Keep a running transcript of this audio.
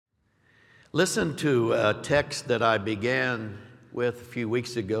Listen to a text that I began with a few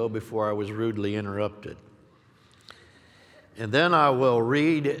weeks ago before I was rudely interrupted. And then I will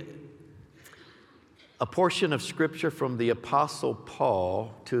read a portion of Scripture from the Apostle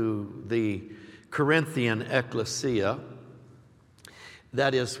Paul to the Corinthian ecclesia.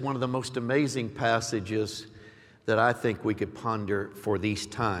 That is one of the most amazing passages that I think we could ponder for these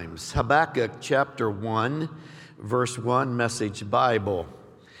times. Habakkuk chapter 1, verse 1, Message Bible.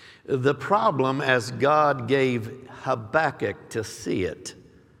 The problem as God gave Habakkuk to see it.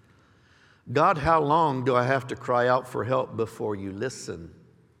 God, how long do I have to cry out for help before you listen?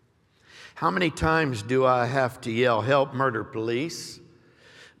 How many times do I have to yell, help, murder, police,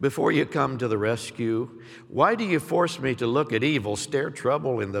 before you come to the rescue? Why do you force me to look at evil, stare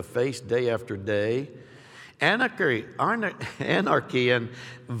trouble in the face day after day? Anarchy and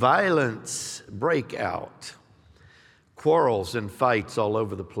violence break out. Quarrels and fights all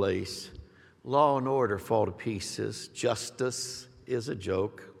over the place. Law and order fall to pieces. Justice is a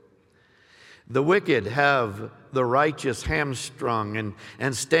joke. The wicked have the righteous hamstrung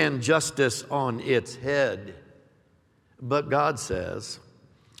and stand justice on its head. But God says,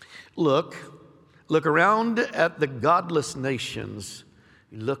 look around at the godless nations.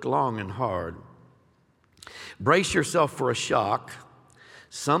 Look long and hard. Brace yourself for a shock.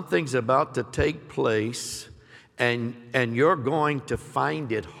 Something's about to take place. And you're going to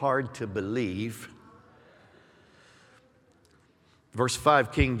find it hard to believe. Verse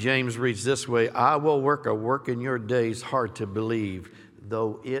 5, King James reads this way, I will work a work in your days hard to believe,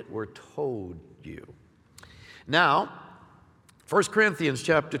 though it were told you. Now, 1 Corinthians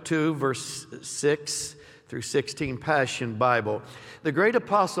chapter 2, verse 6 through 16, Passion Bible. The great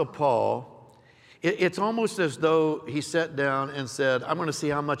Apostle Paul, it's almost as though he sat down and said, I'm going to see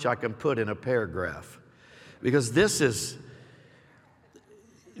how much I can put in a paragraph. Because this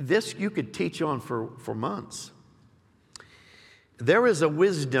you could teach on for months. There is a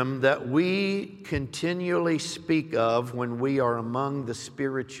wisdom that we continually speak of when we are among the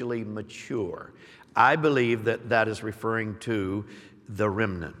spiritually mature. I believe that is referring to the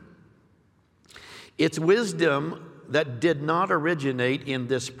remnant. It's wisdom that did not originate in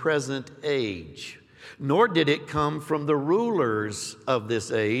this present age, nor did it come from the rulers of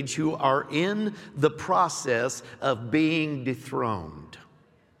this age who are in the process of being dethroned.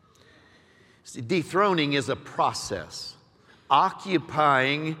 See, dethroning is a process.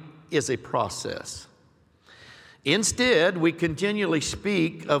 Occupying is a process. Instead, we continually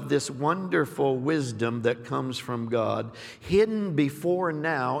speak of this wonderful wisdom that comes from God, hidden before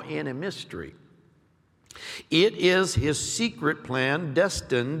now in a mystery. It is His secret plan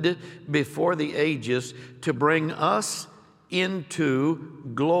destined before the ages to bring us into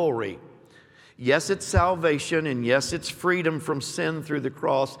glory. Yes, it's salvation, and yes, it's freedom from sin through the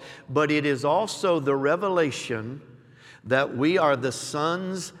cross, but it is also the revelation that we are the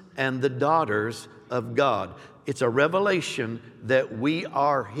sons and the daughters of God. It's a revelation that we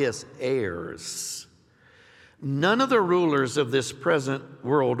are His heirs. None of the rulers of this present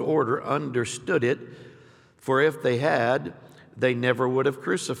world order understood it, for if they had, they never would have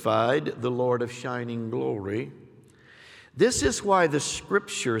crucified the Lord of shining glory. This is why the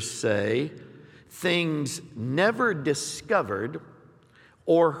Scriptures say things never discovered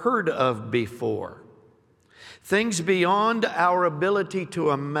or heard of before, things beyond our ability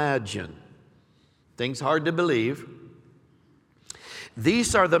to imagine, things hard to believe.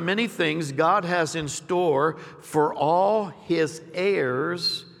 These are the many things God has in store for all His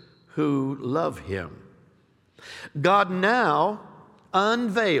heirs who love Him. God now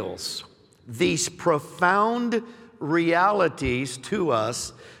unveils these profound realities to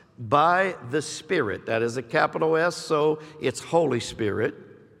us by the Spirit. That is a capital S, so it's Holy Spirit.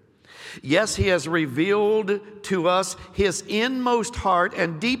 Yes, He has revealed to us His inmost heart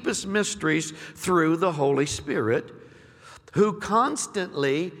and deepest mysteries through the Holy Spirit, who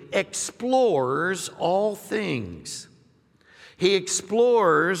constantly explores all things. He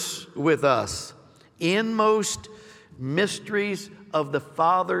explores with us inmost mysteries of the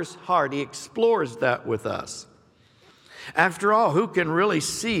Father's heart. He explores that with us. After all, who can really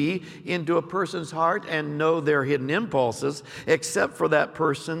see into a person's heart and know their hidden impulses except for that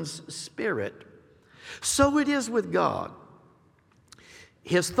person's spirit? So it is with God.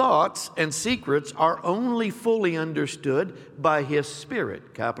 His thoughts and secrets are only fully understood by His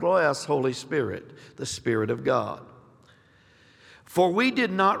Spirit, capital S, Holy Spirit, the Spirit of God. For we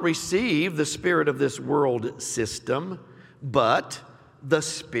did not receive the spirit of this world system, but the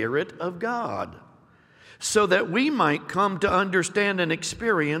Spirit of God, so that we might come to understand and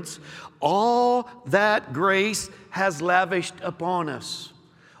experience all that grace has lavished upon us.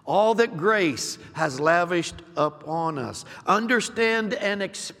 all that grace has lavished upon us. Understand and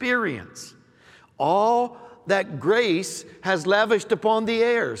experience all that grace has lavished upon the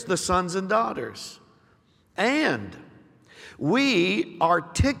heirs, the sons and daughters. And we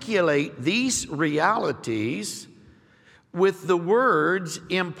articulate these realities with the words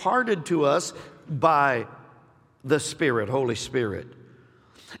imparted to us by the Spirit, Holy Spirit,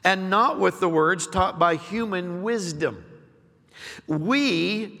 and not with the words taught by human wisdom.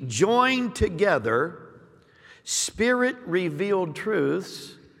 We join together Spirit-revealed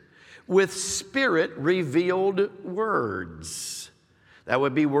truths with Spirit-revealed words. That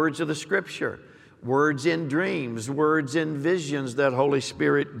would be words of the Scripture, words in dreams, words in visions that Holy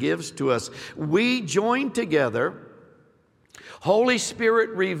Spirit gives to us. We join together Holy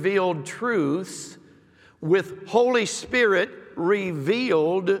Spirit-revealed truths with Holy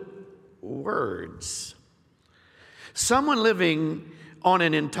Spirit-revealed words. Someone living on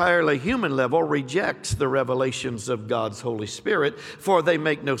an entirely human level rejects the revelations of God's Holy Spirit, for they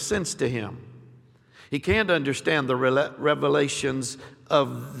make no sense to him. He can't understand the revelations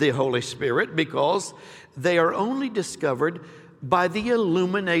of the Holy Spirit because they are only discovered by the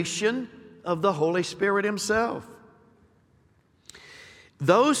illumination of the Holy Spirit Himself.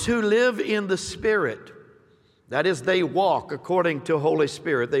 Those who live in the Spirit, that is, they walk according to Holy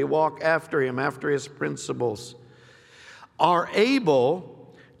Spirit, they walk after Him, after His principles, are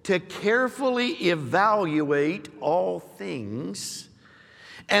able to carefully evaluate all things,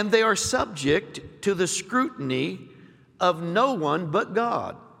 and they are subject to the scrutiny of no one but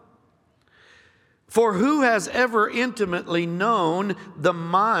God. For who has ever intimately known the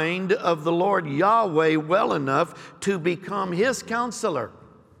mind of the Lord Yahweh well enough to become His counselor?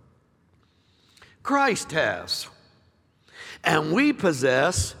 Christ has. And we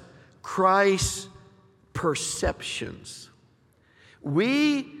possess Christ's perceptions.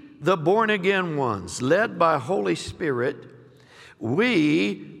 We, the born-again ones, led by Holy Spirit,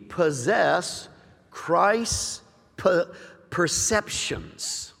 we possess Christ's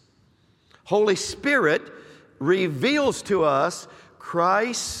perceptions. Holy Spirit reveals to us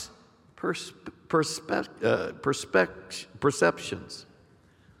Christ's perceptions.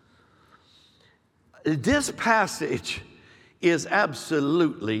 This passage is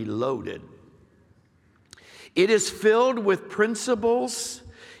absolutely loaded. It is filled with principles.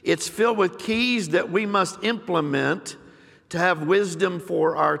 It's filled with keys that we must implement to have wisdom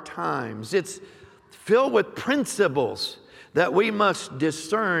for our times. It's filled with principles that we must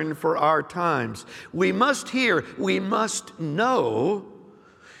discern for our times. We must hear, we must know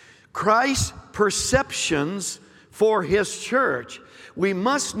Christ's perceptions for His church. We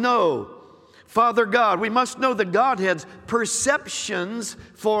must know Father God. We must know the Godhead's perceptions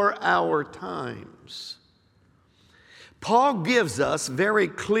for our times. Paul gives us very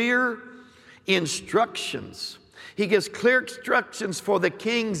clear instructions. He gives clear instructions for the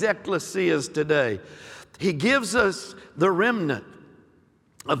king's ecclesias today. He gives us, the remnant,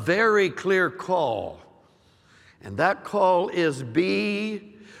 a very clear call. And that call is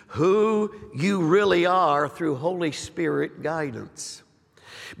be who you really are through Holy Spirit guidance.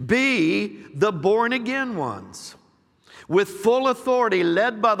 Be the born-again ones with full authority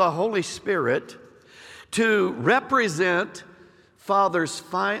led by the Holy Spirit to represent Father's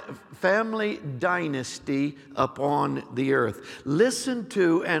family dynasty upon the earth. Listen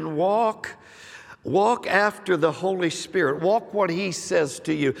to and walk after the Holy Spirit. Walk what He says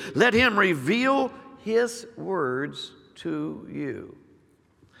to you. Let Him reveal His words to you.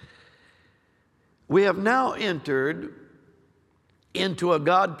 We have now entered into a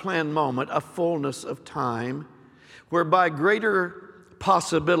God-planned moment, a fullness of time, whereby greater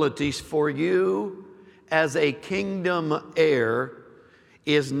possibilities for you as a kingdom heir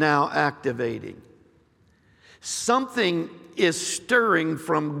is now activating. Something is stirring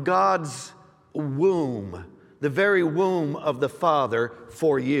from God's womb, the very womb of the Father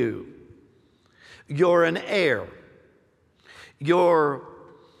for you. You're an heir. You're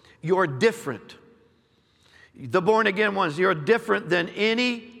different. The born-again ones, you're different than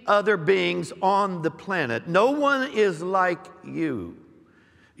any other beings on the planet. No one is like you.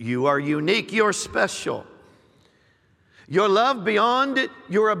 You are unique. You're special. You're loved beyond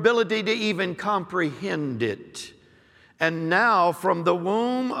your ability to even comprehend it. And now from the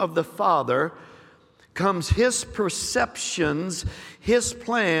womb of the Father comes His perceptions, His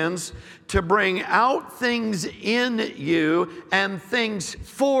plans to bring out things in you and things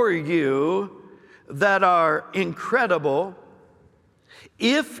for you that are incredible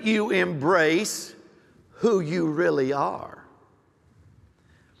if you embrace who you really are.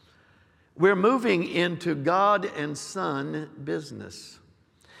 We're moving into God and Son business.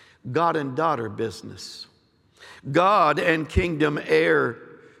 God and daughter business. God and kingdom heir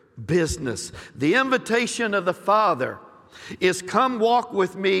business. The invitation of the Father is, come walk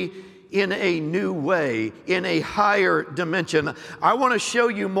with me in a new way, in a higher dimension. I want to show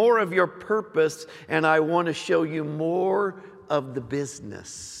you more of your purpose, and I want to show you more of the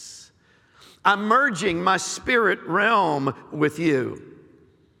business. I'm merging my spirit realm with you.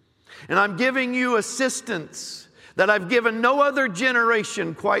 And I'm giving you assistance that I've given no other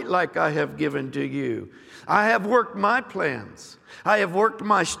generation quite like I have given to you. I have worked my plans. I have worked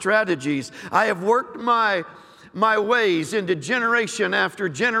my strategies. I have worked my ways into generation after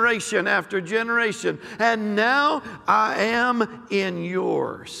generation after generation. And now I am in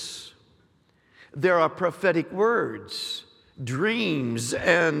yours. There are prophetic words, dreams,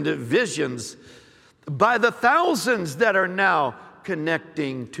 and visions by the thousands that are now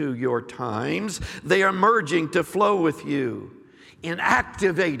connecting to your times. They are merging to flow with you in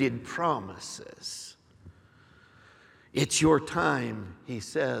activated promises. It's your time, he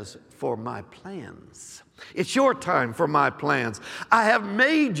says, for my plans. It's your time for my plans. I have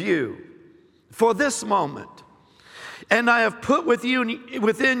made you for this moment. And I have put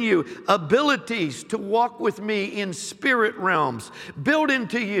within you abilities to walk with me in spirit realms, built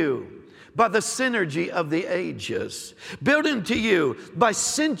into you by the synergy of the ages, built into you by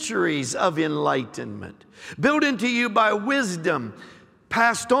centuries of enlightenment, built into you by wisdom,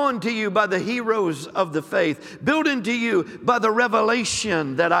 passed on to you by the heroes of the faith, built into you by the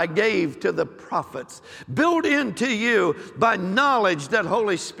revelation that I gave to the prophets, built into you by knowledge that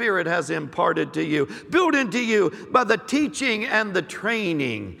Holy Spirit has imparted to you, built into you by the teaching and the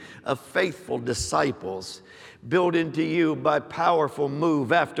training of faithful disciples, built into you by powerful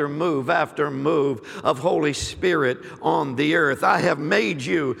move after move after move of Holy Spirit on the earth. I have made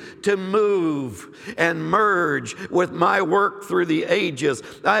you to move and merge with my work through the ages.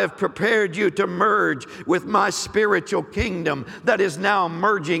 I have prepared you to merge with my spiritual kingdom that is now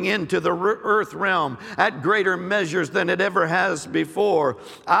merging into the earth realm at greater measures than it ever has before.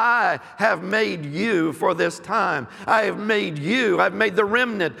 I have made you for this time. I have made you. I've made the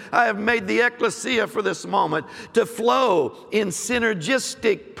remnant. I have made the ecclesia for this moment to flow in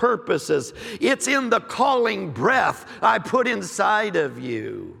synergistic purposes. It's in the calling breath I put inside of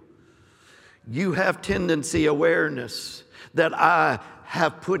you. You have tendency awareness that I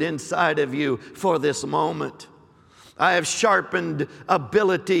have put inside of you for this moment. I have sharpened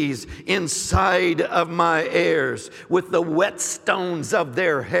abilities inside of my heirs with the whetstones of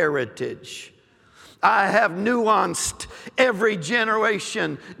their heritage. I have nuanced every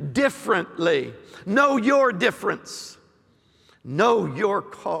generation differently. Know your difference. Know your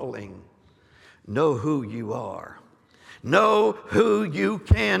calling. Know who you are. Know who you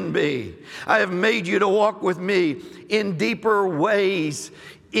can be. I have made you to walk with me in deeper ways,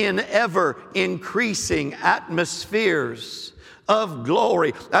 in ever increasing atmospheres of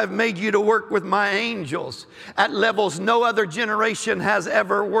glory. I've made you to work with my angels at levels no other generation has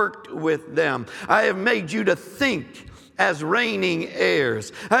ever worked with them. I have made you to think as reigning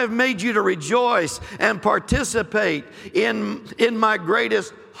heirs. I have made you to rejoice and participate in my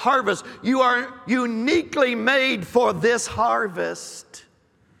greatest harvest. You are uniquely made for this harvest.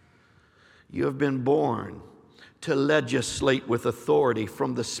 You have been born to legislate with authority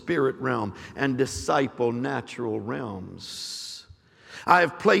from the spirit realm and disciple natural realms. I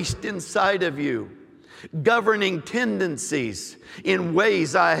have placed inside of you governing tendencies in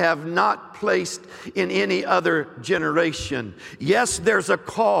ways I have not placed in any other generation. Yes, there's a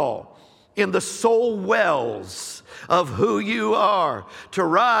call in the soul wells of who you are to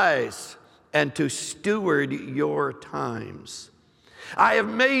rise and to steward your times. I have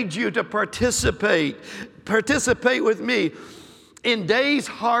made you to participate with me in days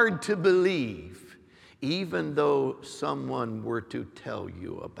hard to believe, even though someone were to tell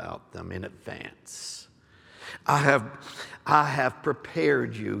you about them in advance. I have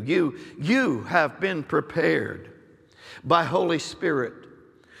prepared you. You have been prepared by Holy Spirit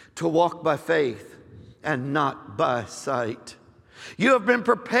to walk by faith and not by sight. You have been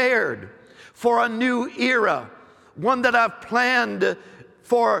prepared for a new era, one that I've planned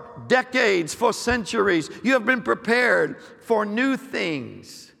for decades, for centuries. You have been prepared for new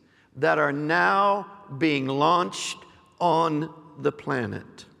things that are now being launched on the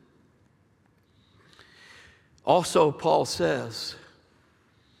planet. Also, Paul says,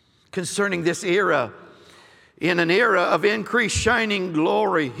 concerning this era, in an era of increased shining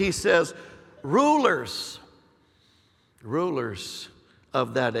glory, he says, rulers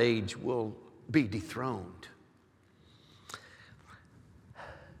of that age will be dethroned.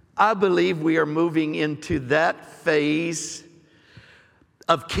 I believe we are moving into that phase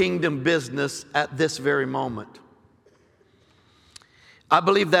of kingdom business at this very moment. I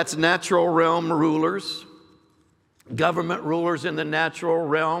believe that's natural realm rulers, government rulers in the natural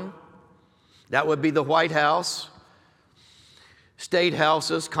realm. That would be the White House, state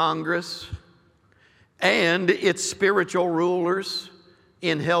houses, Congress, and its spiritual rulers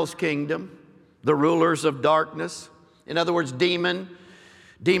in hell's kingdom, the rulers of darkness. In other words, demon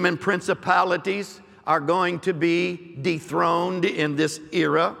principalities are going to be dethroned in this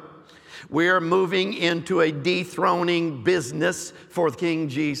era. We are moving into a dethroning business for King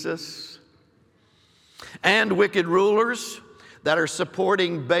Jesus. And wicked rulers that are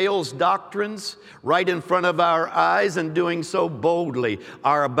supporting Baal's doctrines right in front of our eyes and doing so boldly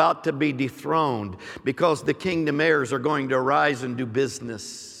are about to be dethroned because the kingdom heirs are going to arise and do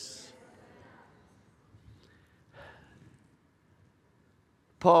business.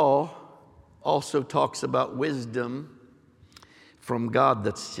 Paul also talks about wisdom from God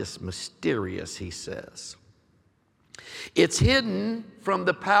that's just mysterious, he says. It's hidden from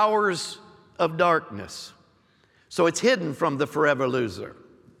the powers of darkness. So it's hidden from the forever loser.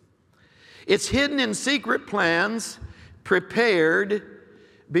 It's hidden in secret plans prepared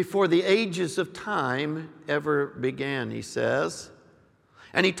before the ages of time ever began, he says.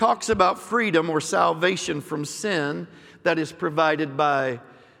 And he talks about freedom or salvation from sin that is provided by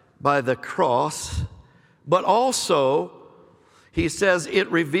the cross. But also, he says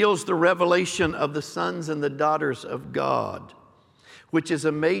it reveals the revelation of the sons and the daughters of God, which is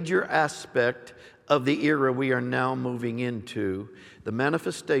a major aspect of the era we are now moving into. The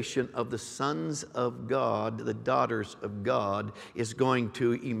manifestation of the sons of God, the daughters of God, is going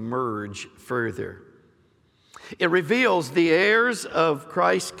to emerge further. It reveals the heirs of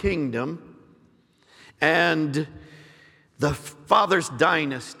Christ's kingdom and the Father's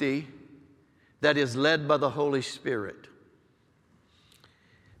dynasty that is led by the Holy Spirit.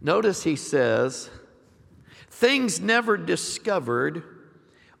 Notice he says, things never discovered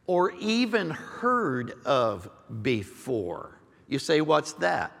or even heard of before. You say, what's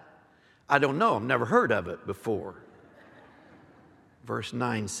that? I don't know. I've never heard of it before. Verse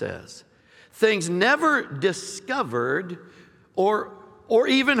 9 says, things never discovered or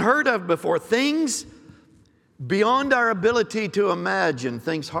even heard of before. Things beyond our ability to imagine,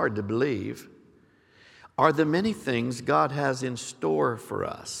 things hard to believe, are the many things God has in store for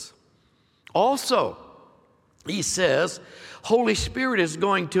us. Also, he says, Holy Spirit is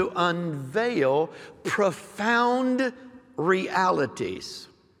going to unveil profound realities.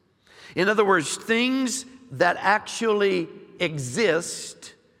 In other words, things that actually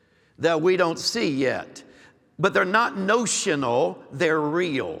exist that we don't see yet. But they're not notional, they're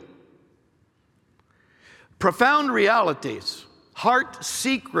real. Profound realities, heart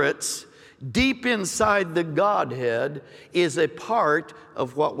secrets deep inside the Godhead is a part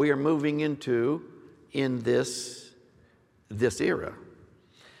of what we are moving into in this era.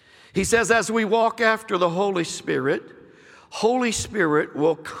 He says, as we walk after the Holy Spirit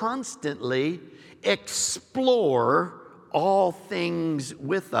will constantly explore all things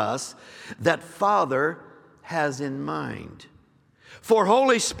with us that Father has in mind. For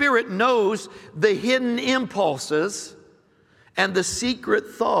Holy Spirit knows the hidden impulses and the secret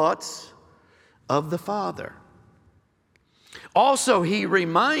thoughts of the Father. Also, he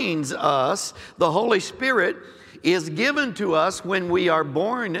reminds us the Holy Spirit is given to us when we are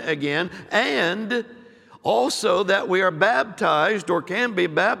born again, and also that we are baptized or can be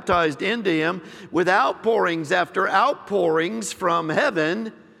baptized into Him with outpourings after outpourings from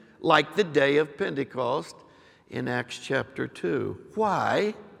heaven, like the day of Pentecost in Acts chapter 2.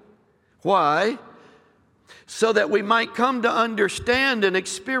 Why? Why? So that we might come to understand and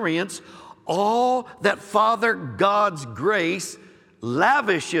experience all that Father God's grace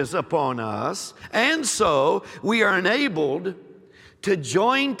lavishes upon us, and so we are enabled to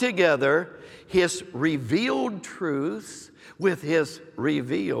join together His revealed truths with His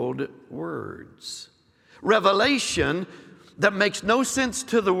revealed words. Revelation that makes no sense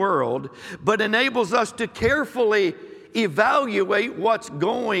to the world, but enables us to carefully evaluate what's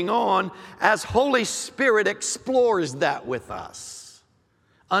going on as Holy Spirit explores that with us,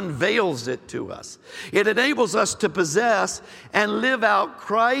 unveils it to us. It enables us to possess and live out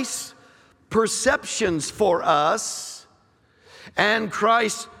Christ's perceptions for us and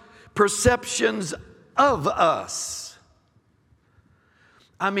Christ's perceptions of us.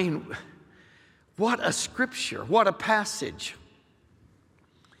 I mean, what a scripture, what a passage.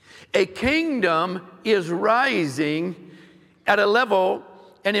 A kingdom is rising at a level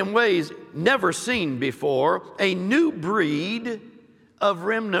and in ways never seen before. A new breed of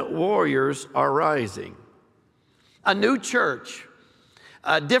remnant warriors are rising. A new church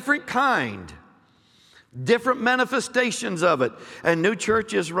A different kind, different manifestations of it. And New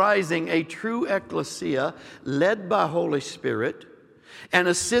Church is rising, a true ecclesia led by Holy Spirit and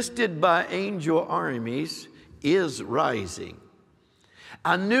assisted by angel armies is rising.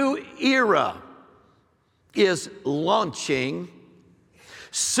 A new era is launching.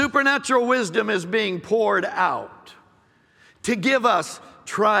 Supernatural wisdom is being poured out to give us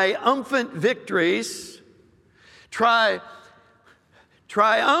triumphant victories. Triumphant.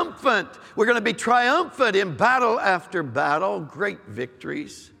 We're going to be triumphant in battle after battle, great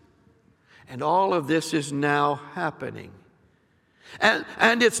victories. And all of this is now happening.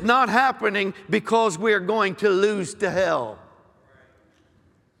 And it's not happening because we're going to lose to hell.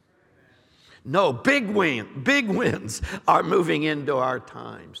 No, big wins are moving into our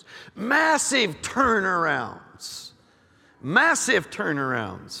times. Massive turnarounds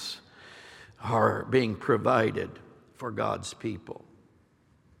are being provided for God's people.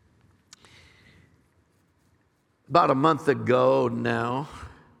 About a month ago now,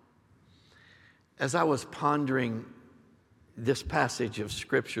 as I was pondering this passage of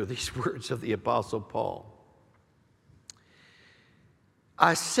Scripture, these words of the Apostle Paul,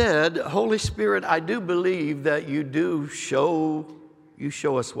 I said, Holy Spirit, I do believe that you show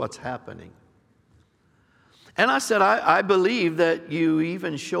us what's happening. And I said, I believe that you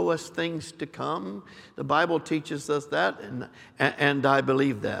even show us things to come. The Bible teaches us that, and I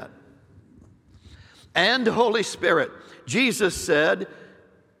believe that. And Holy Spirit, Jesus said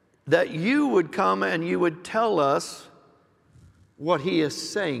that you would come and you would tell us what he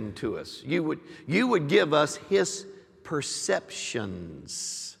is saying to us. You would give us his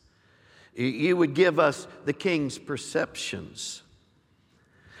perceptions. You would give us the King's perceptions.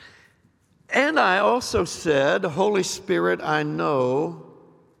 And I also said, Holy Spirit, I know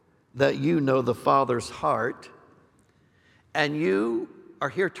that you know the Father's heart, and you are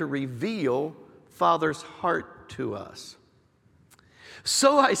here to reveal Father's heart to us.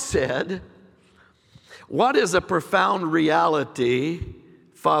 So I said, what is a profound reality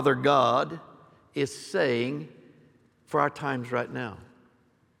Father God is saying for our times right now?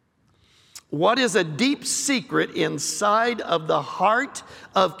 What is a deep secret inside of the heart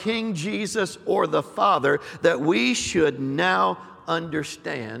of King Jesus or the Father that we should now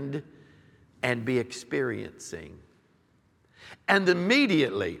understand and be experiencing? And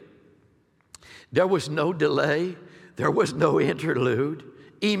immediately, there was no delay, there was no interlude.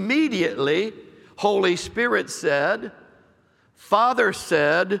 Immediately, Holy Spirit said, Father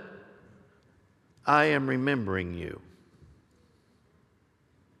said, I am remembering you.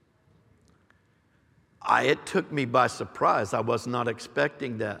 It took me by surprise. I was not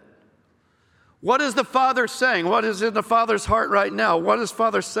expecting that. What is the Father saying? What is in the Father's heart right now? What is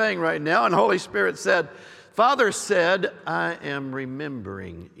Father saying right now? And Holy Spirit said, Father said, I am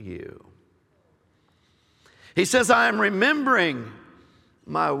remembering you. He says, I am remembering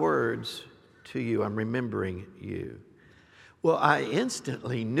my words to you. I'm remembering you. Well, I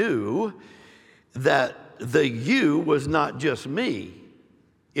instantly knew that the you was not just me.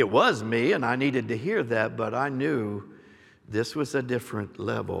 It was me, and I needed to hear that, but I knew this was a different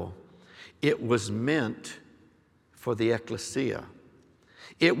level. It was meant for the ecclesia.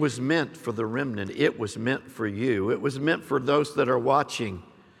 It was meant for the remnant. It was meant for you. It was meant for those that are watching.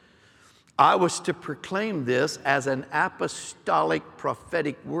 I was to proclaim this as an apostolic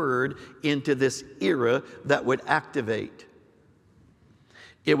prophetic word into this era that would activate.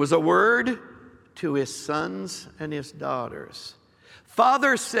 It was a word to his sons and his daughters.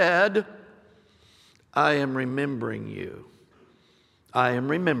 Father said, I am remembering you. I am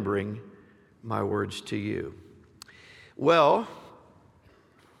remembering my words to you. Well,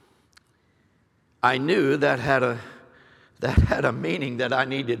 I knew that had a meaning that I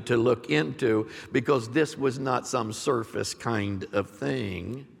needed to look into, because this was not some surface kind of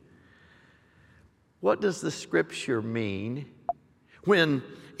thing. What does the Scripture mean when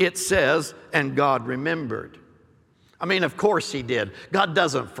it says, and God remembered? I mean, of course he did. God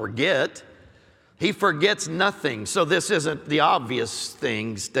doesn't forget. He forgets nothing. So this isn't the obvious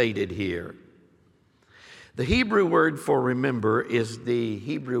thing stated here. The Hebrew word for remember is the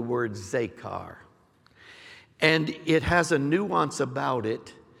Hebrew word zakar. And it has a nuance about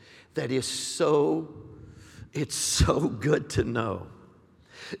it that is it's so good to know.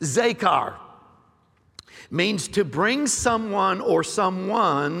 Zakar means to bring someone or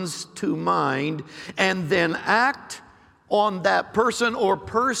someone's to mind and then act on that person or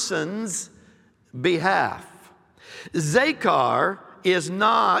person's behalf. Zakar is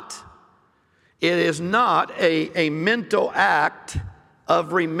not a mental act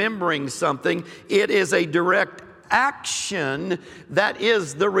of remembering something. It is a direct action that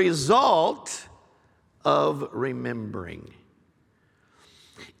is the result of remembering.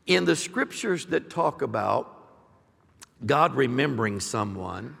 In the scriptures that talk about God remembering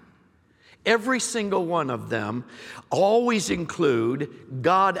someone, every single one of them always include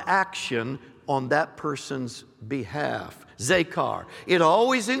God action on that person's behalf. Zakar. It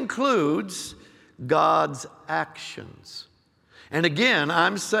always includes God's actions. And again,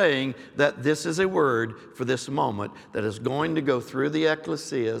 I'm saying that this is a word for this moment that is going to go through the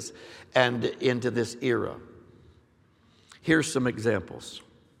ecclesias and into this era. Here's some examples.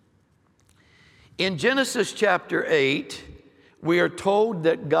 In Genesis chapter 8, we are told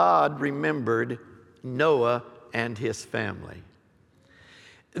that God remembered Noah and his family.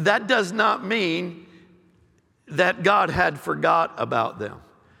 That does not mean that God had forgot about them.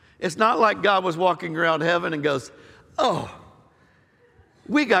 It's not like God was walking around heaven and goes, "Oh,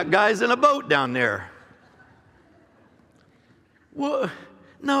 we got guys in a boat down there." Well,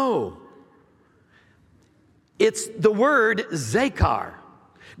 no. It's the word Zakar.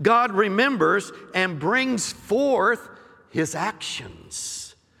 God remembers and brings forth his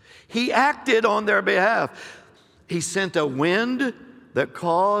actions. He acted on their behalf. He sent a wind that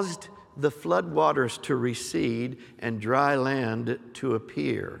caused the floodwaters to recede and dry land to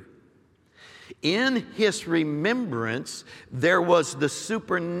appear. In his remembrance, there was the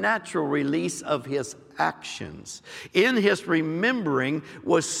supernatural release of his actions. In his remembering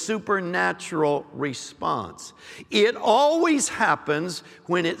was supernatural response. It always happens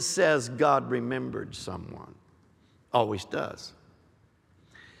when it says God remembered someone. Always does.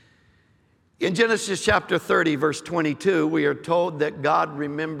 In Genesis chapter 30, verse 22, we are told that God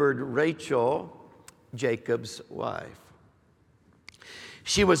remembered Rachel, Jacob's wife.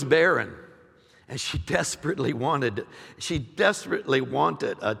 She was barren. And she desperately wanted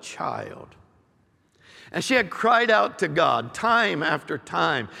a child. And she had cried out to God time after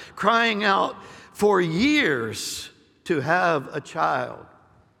time, crying out for years to have a child.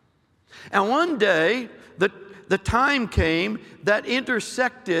 And one day, the time came that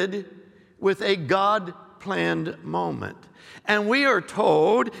intersected with a God-planned moment. And we are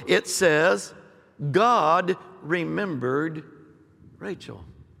told, it says, God remembered Rachel.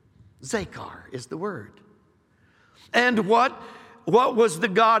 Zakar is the word. And what was the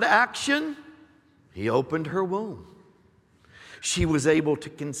God action? He opened her womb. She was able to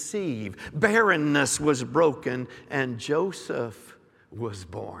conceive. Barrenness was broken, and Joseph was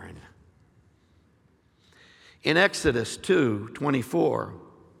born. In Exodus 2:24,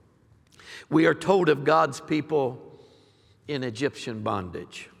 we are told of God's people in Egyptian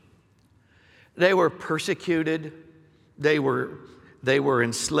bondage. They were persecuted. They were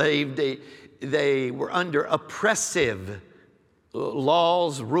enslaved. They were under oppressive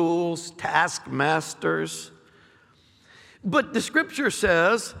laws, rules, taskmasters. But the scripture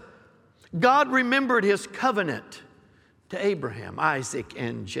says God remembered his covenant to Abraham, Isaac,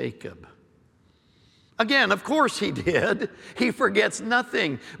 and Jacob. Again, of course he did. He forgets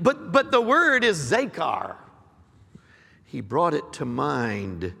nothing. But the word is Zakar. He brought it to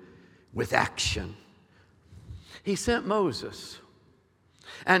mind with action. He sent Moses.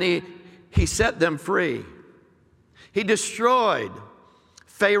 And he set them free. He destroyed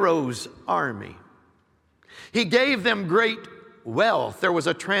Pharaoh's army. He gave them great wealth. There was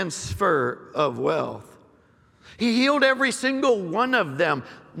a transfer of wealth. He healed every single one of them.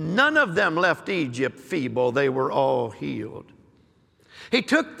 None of them left Egypt feeble. They were all healed. He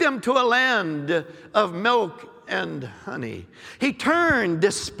took them to a land of milk and honey. He turned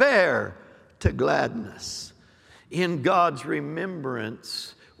despair to gladness. In God's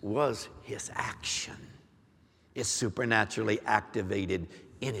remembrance was his action. It's supernaturally activated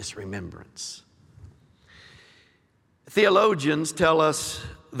in his remembrance. Theologians tell us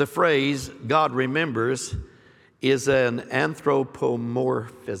the phrase God remembers is an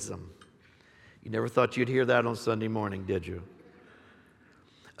anthropomorphism. You never thought you'd hear that on Sunday morning, did you?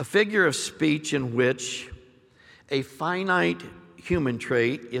 A figure of speech in which a finite human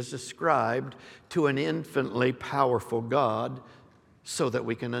trait is ascribed to an infinitely powerful God so that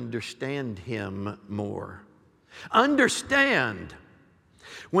we can understand him more. Understand,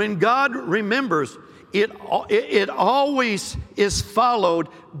 when God remembers, it always is followed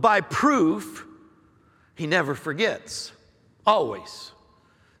by proof. He never forgets. Always.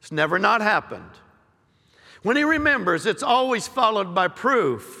 It's never not happened. When he remembers, it's always followed by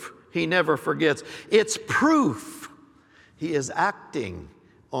proof. He never forgets. It's proof he is acting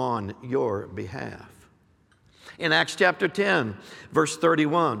on your behalf. In Acts chapter 10, verse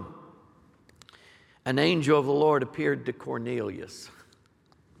 31, an angel of the Lord appeared to Cornelius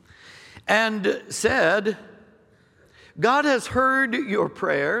and said, God has heard your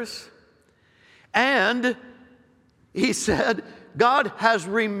prayers, and he said, God has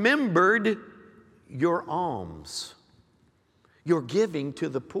remembered your alms, your giving to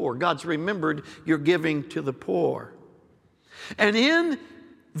the poor. God's remembered your giving to the poor. And in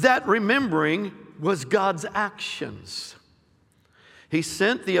that remembering was God's actions. He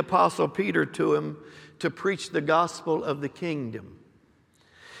sent the Apostle Peter to him to preach the gospel of the kingdom.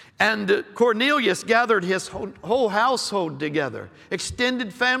 And Cornelius gathered his whole household together,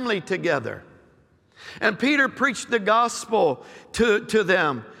 extended family together. And Peter preached the gospel to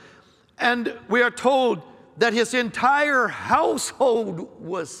them. And we are told that his entire household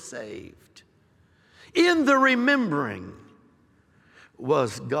was saved. In the remembering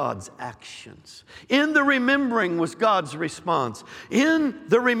was God's actions. In the remembering was God's response. In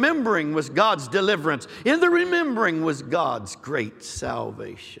the remembering was God's deliverance. In the remembering was God's great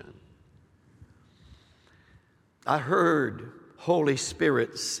salvation. I heard Holy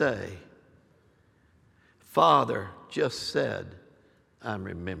Spirit say, Father just said, I'm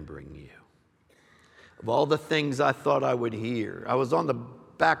remembering you. Of all the things I thought I would hear, I was on the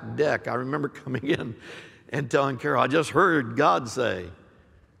back deck. I remember coming in and telling Carol, I just heard God say,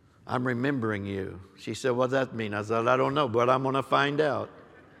 I'm remembering you. She said, what does that mean? I said, I don't know, but I'm going to find out.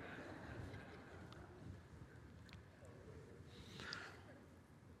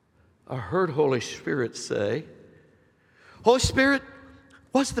 I heard Holy Spirit say, Holy Spirit,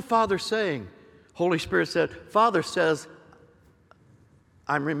 what's the Father saying? Holy Spirit said, Father says,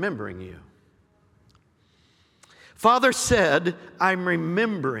 I'm remembering you. Father said, I'm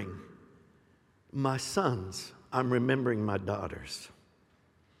remembering my sons. I'm remembering my daughters.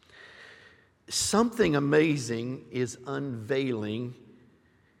 Something amazing is unveiling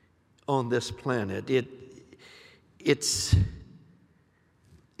on this planet. It's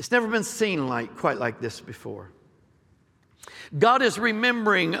never been seen quite like this before. God is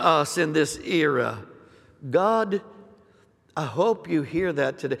remembering us in this era. God, I hope you hear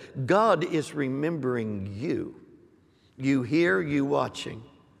that today. God is remembering you. You here, you watching.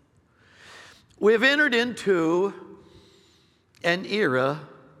 We've entered into an era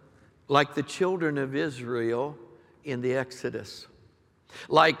like the children of Israel in the Exodus.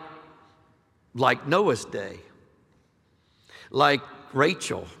 Like Noah's day. Like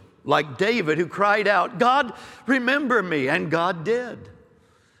Rachel. Like David, who cried out, God, remember me. And God did.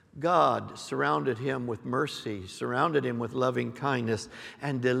 God surrounded him with mercy, surrounded him with loving kindness,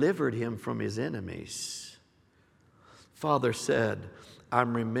 and delivered him from his enemies. Father said,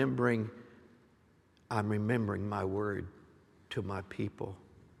 I'm remembering my word to my people.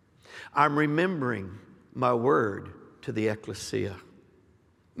 I'm remembering my word to the ecclesia.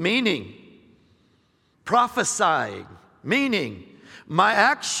 Meaning, prophesying, meaning, my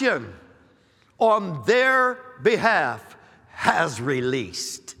action on their behalf has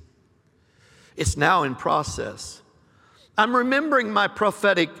released. It's now in process. I'm remembering my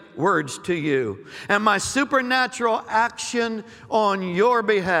prophetic words to you, and my supernatural action on your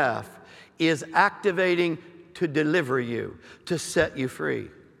behalf is activating to deliver you, to set you free.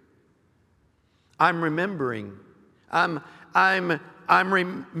 I'm remembering. I'm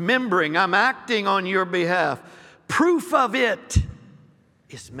remembering. I'm acting on your behalf. Proof of it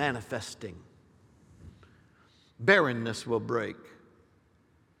is manifesting. Barrenness will break.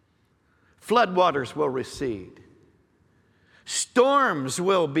 Floodwaters will recede. Storms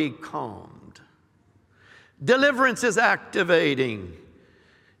will be calmed. Deliverance is activating.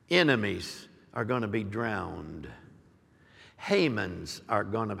 Enemies are going to be drowned. Hamans are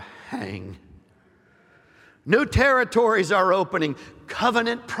going to hang. New territories are opening.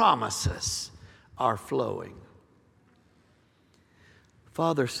 Covenant promises are flowing.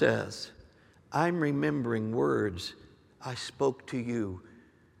 Father says, I'm remembering words I spoke to you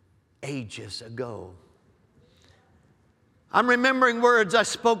ages ago. I'm remembering words I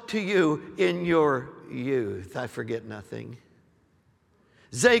spoke to you in your youth. I forget nothing.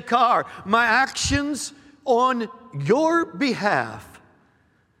 Zakar, my actions on your behalf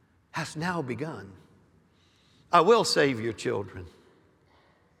has now begun. I will save your children.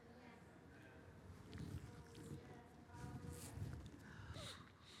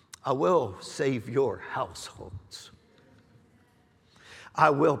 I will save your households. I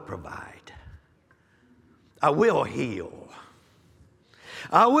will provide. I will heal.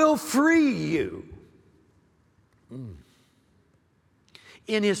 I will free you.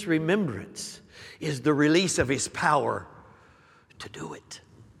 In his remembrance is the release of his power to do it.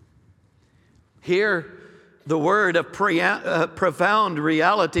 Hear the word of profound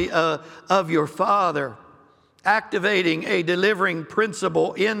reality of your Father, activating a delivering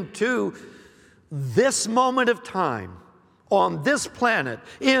principle into this moment of time. on this planet,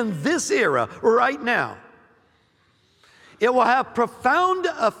 in this era, right now, it will have profound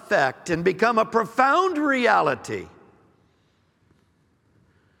effect and become a profound reality.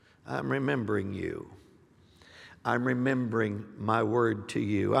 I'm remembering you. I'm remembering my word to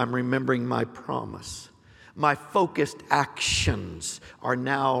you. I'm remembering my promise. My focused actions are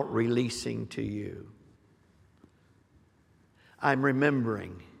now releasing to you. I'm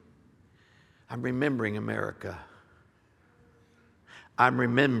remembering America. I'm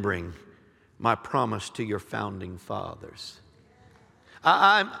remembering my promise to your founding fathers.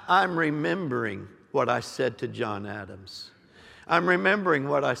 I'm remembering what I said to John Adams. I'm remembering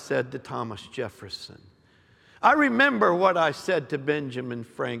what I said to Thomas Jefferson. I remember what I said to Benjamin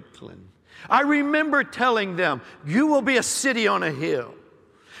Franklin. I remember telling them, you will be a city on a hill,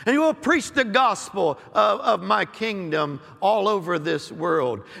 and you will preach the gospel of my kingdom all over this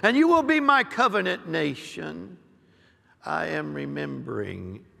world, and you will be my covenant nation. I am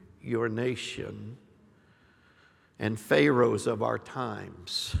remembering your nation, and pharaohs of our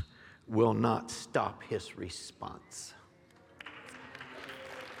times will not stop his response.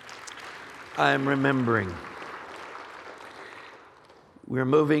 I am remembering. We're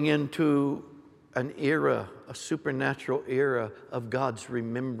moving into an era, a supernatural era of God's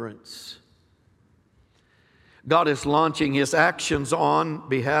remembrance. God is launching his actions on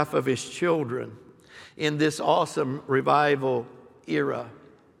behalf of his children in this awesome revival era.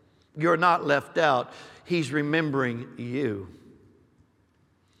 You're not left out. He's remembering you.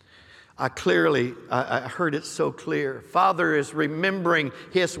 I heard it so clear. Father is remembering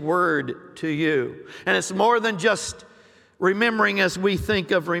his word to you. And it's more than just remembering as we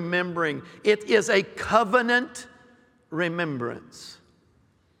think of remembering. It is a covenant remembrance.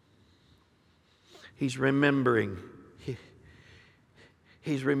 He's remembering.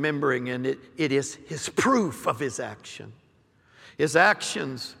 He's remembering, and it is his proof of his action. His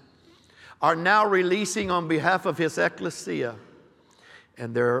actions are now releasing on behalf of his ecclesia,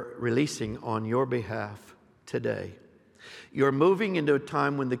 and they're releasing on your behalf today. You're moving into a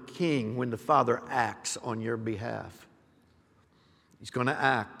time when the Father acts on your behalf. He's going to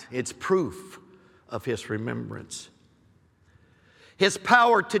act. It's proof of his remembrance. His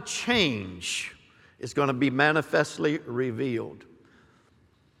power to change is going to be manifestly revealed.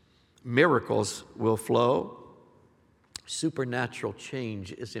 Miracles will flow. Supernatural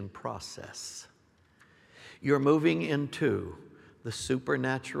change is in process. You're moving into the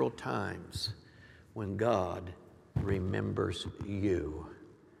supernatural times when God remembers you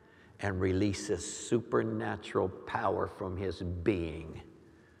and releases supernatural power from his being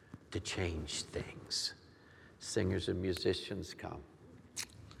to change things. Singers and musicians, come.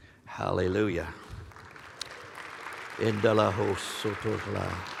 Hallelujah.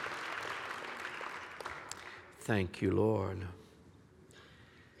 Thank you, Lord.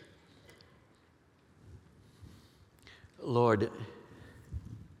 Lord,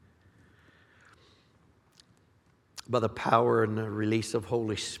 by the power and the release of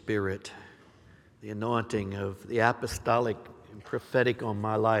Holy Spirit, the anointing of the apostolic and prophetic on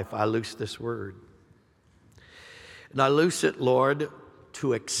my life, I loose this word. And I loose it, Lord,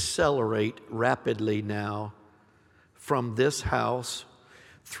 to accelerate rapidly now from this house,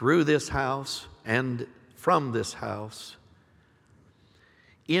 through this house, and from this house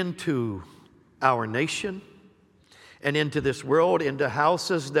into our nation and into this world, into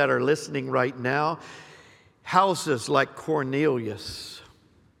houses that are listening right now, houses like Cornelius,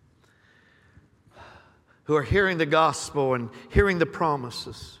 who are hearing the gospel and hearing the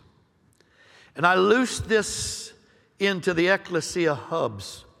promises. And I loose this into the ecclesia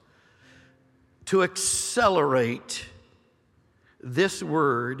hubs to accelerate this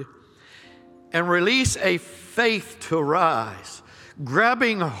word and release a faith to rise,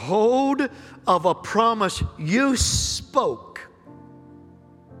 grabbing hold of a promise you spoke.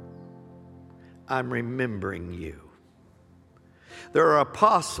 I'm remembering you. There are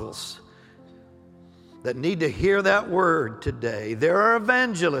apostles that need to hear that word today. There are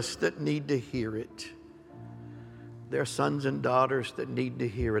evangelists that need to hear it. There are sons and daughters that need to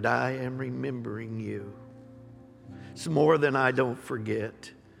hear it. I am remembering you. It's more than I don't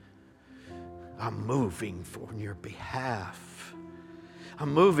forget. I'm moving on your behalf.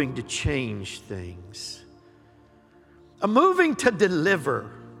 I'm moving to change things. I'm moving to deliver.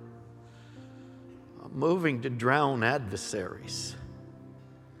 I'm moving to drown adversaries.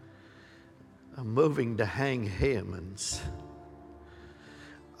 I'm moving to hang Hamans.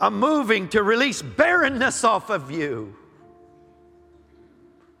 I'm moving to release barrenness off of you.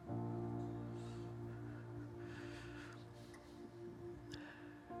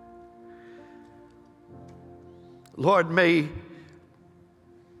 Lord, may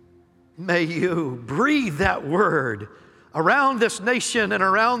you breathe that word around this nation and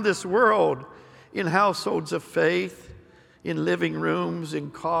around this world, in households of faith, in living rooms,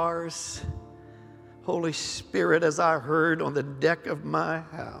 in cars. Holy Spirit, as I heard on the deck of my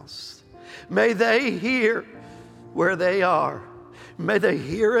house, may they hear where they are. May they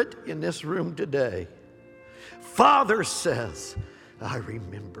hear it in this room today. Father says, I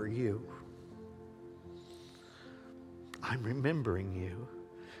remember you. I'm remembering you.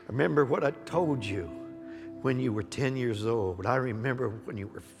 I remember what I told you when you were 10 years old. I remember when you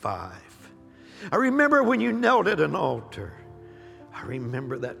were 5. I remember when you knelt at an altar. I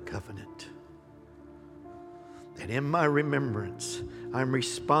remember that covenant. And in my remembrance, I'm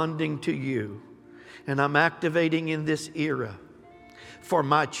responding to you, and I'm activating in this era for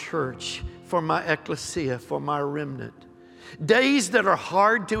my church, for my ecclesia, for my remnant. Days that are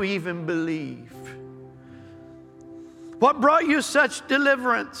hard to even believe. What brought you such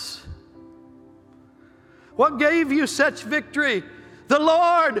deliverance? What gave you such victory? The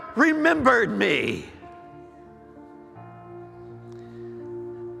Lord remembered me.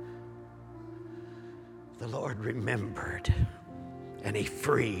 The Lord remembered, and He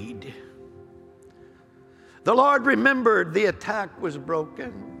freed. The Lord remembered, the attack was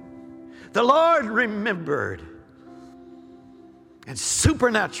broken. The Lord remembered, and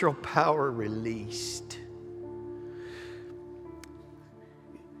supernatural power released.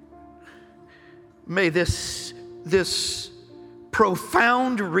 May this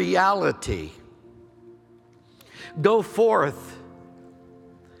profound reality go forth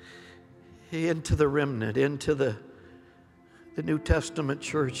into the remnant, into the New Testament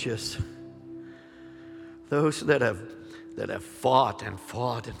churches. Those that have fought and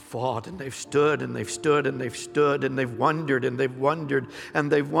fought and fought, and they've stood and they've stood and they've stood, and they've wondered and they've wondered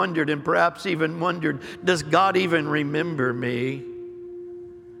and they've wondered, and perhaps even wondered, does God even remember me?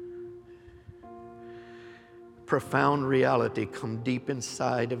 Profound reality come deep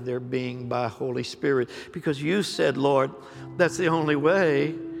inside of their being by Holy Spirit, because you said, Lord, that's the only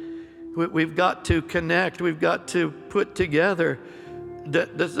way. We've got to connect. We've got to put together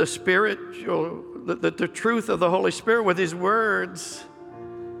the spiritual, the truth of the Holy Spirit with His words.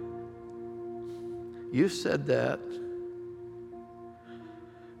 You said that.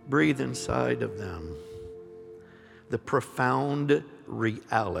 Breathe inside of them the profound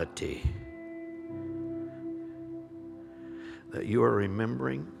reality that you are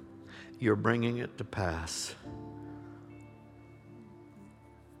remembering, you're bringing it to pass.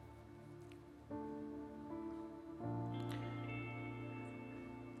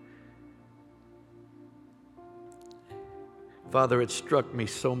 Father, it struck me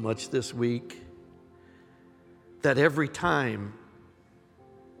so much this week that every time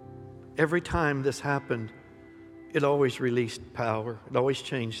this happened, it always released power. It always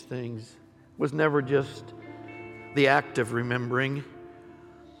changed things. It was never just the act of remembering.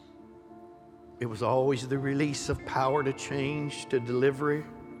 It was always the release of power to change, to deliver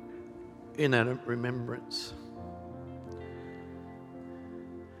in a remembrance.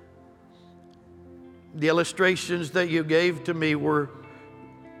 The illustrations that you gave to me were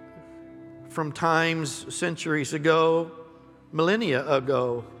from times centuries ago, millennia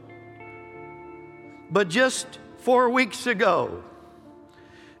ago. But just 4 weeks ago,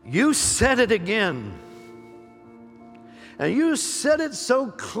 you said it again. And you said it so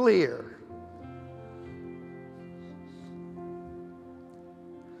clear.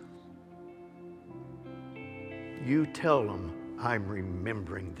 You tell them, I'm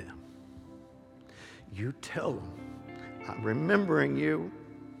remembering them. You tell them, I'm remembering you.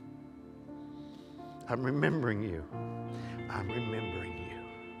 I'm remembering you. I'm remembering you.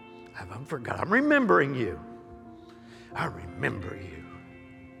 I haven't forgotten. I'm remembering you. I remember you.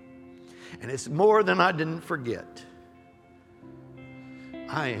 And it's more than I didn't forget.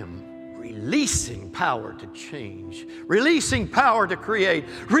 I am releasing power to change, releasing power to create,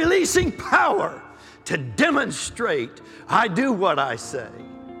 releasing power to demonstrate. I do what I say.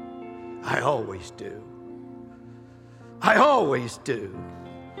 I always do. I always do.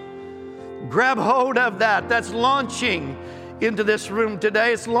 Grab hold of that. That's launching into this room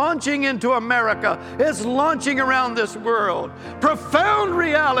today. It's launching into America. It's launching around this world. Profound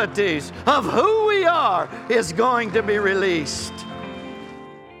realities of who we are is going to be released.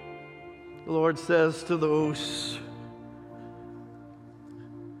 The Lord says to those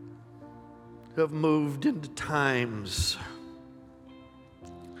who have moved into times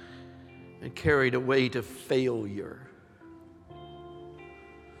and carried a weight of failure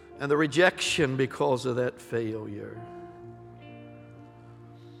and the rejection because of that failure.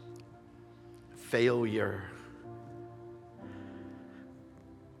 Failure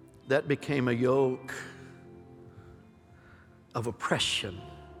that became a yoke of oppression.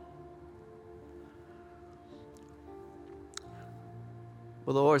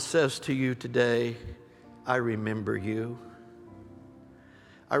 Well, the Lord says to you today, I remember you.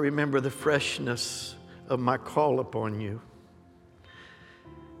 I remember the freshness of my call upon you.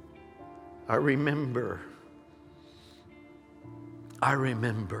 I remember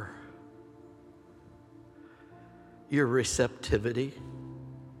your receptivity.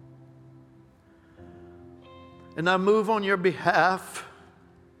 And I move on your behalf.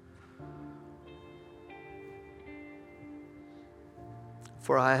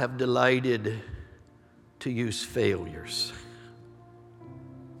 For I have delighted to use failures.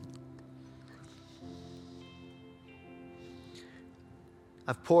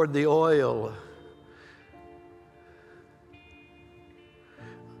 I've poured the oil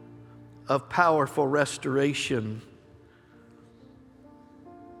of powerful restoration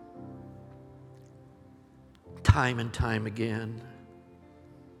time and time again.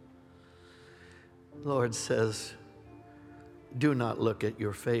 The Lord says, do not look at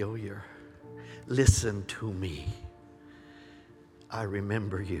your failure. Listen to me. I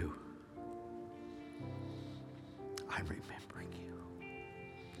remember you. I'm remembering you.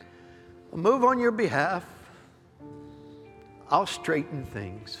 I'll move on your behalf. I'll straighten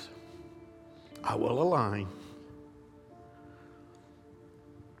things. I will align.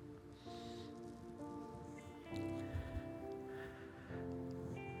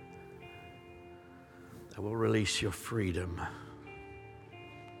 I will release your freedom.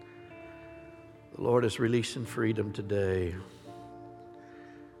 The Lord is releasing freedom today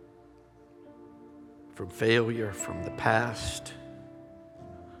from failure, from the past,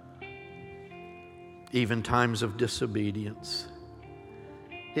 even times of disobedience.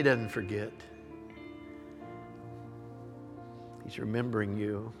 He doesn't forget. He's remembering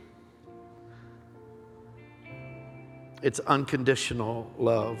you. It's unconditional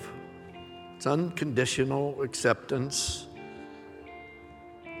love. It's unconditional acceptance.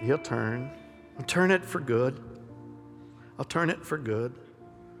 He'll turn. I'll turn it for good. I'll turn it for good.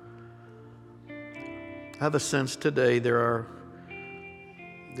 I have a sense today there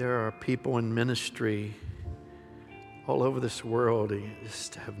are people in ministry all over this world who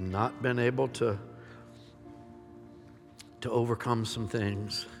just have not been able to overcome some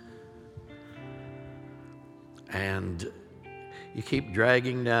things. And you keep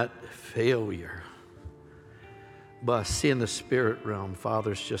dragging that failure. But I see in the spirit realm,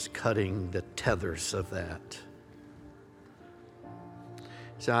 Father's just cutting the tethers of that.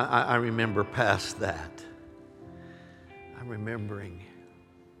 So I remember past that. I'm remembering.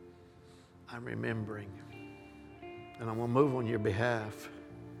 And I'm going to move on your behalf.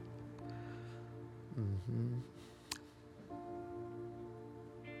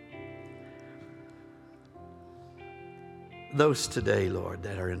 Those today, Lord,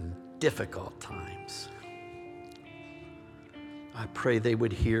 that are in difficult times, I pray they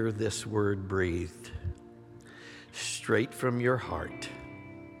would hear this word breathed straight from your heart.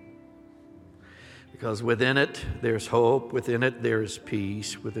 Because within it, there's hope. Within it, there's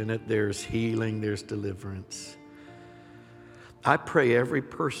peace. Within it, there's healing. There's deliverance. I pray every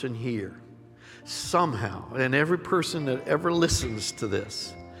person here, somehow, and every person that ever listens to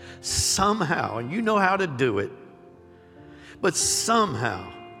this, somehow, and you know how to do it, but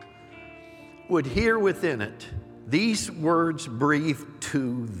somehow would hear within it these words breathe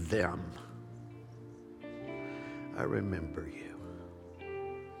to them. I remember you,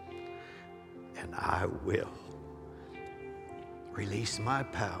 and I will release my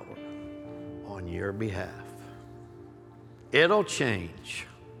power on your behalf. It'll change.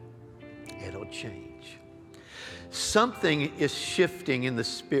 It'll change. Something is shifting in the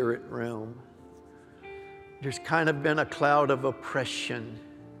spirit realm. There's kind of been a cloud of oppression.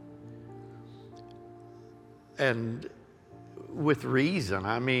 And with reason.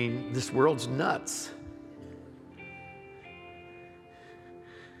 I mean, this world's nuts.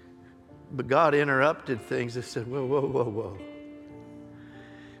 But God interrupted things and said, whoa, whoa, whoa, whoa.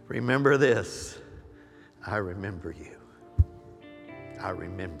 Remember this. I remember you. I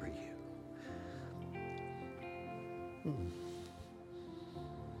remember you.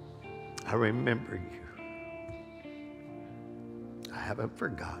 I remember you. I haven't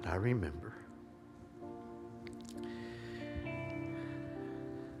forgot. I remember.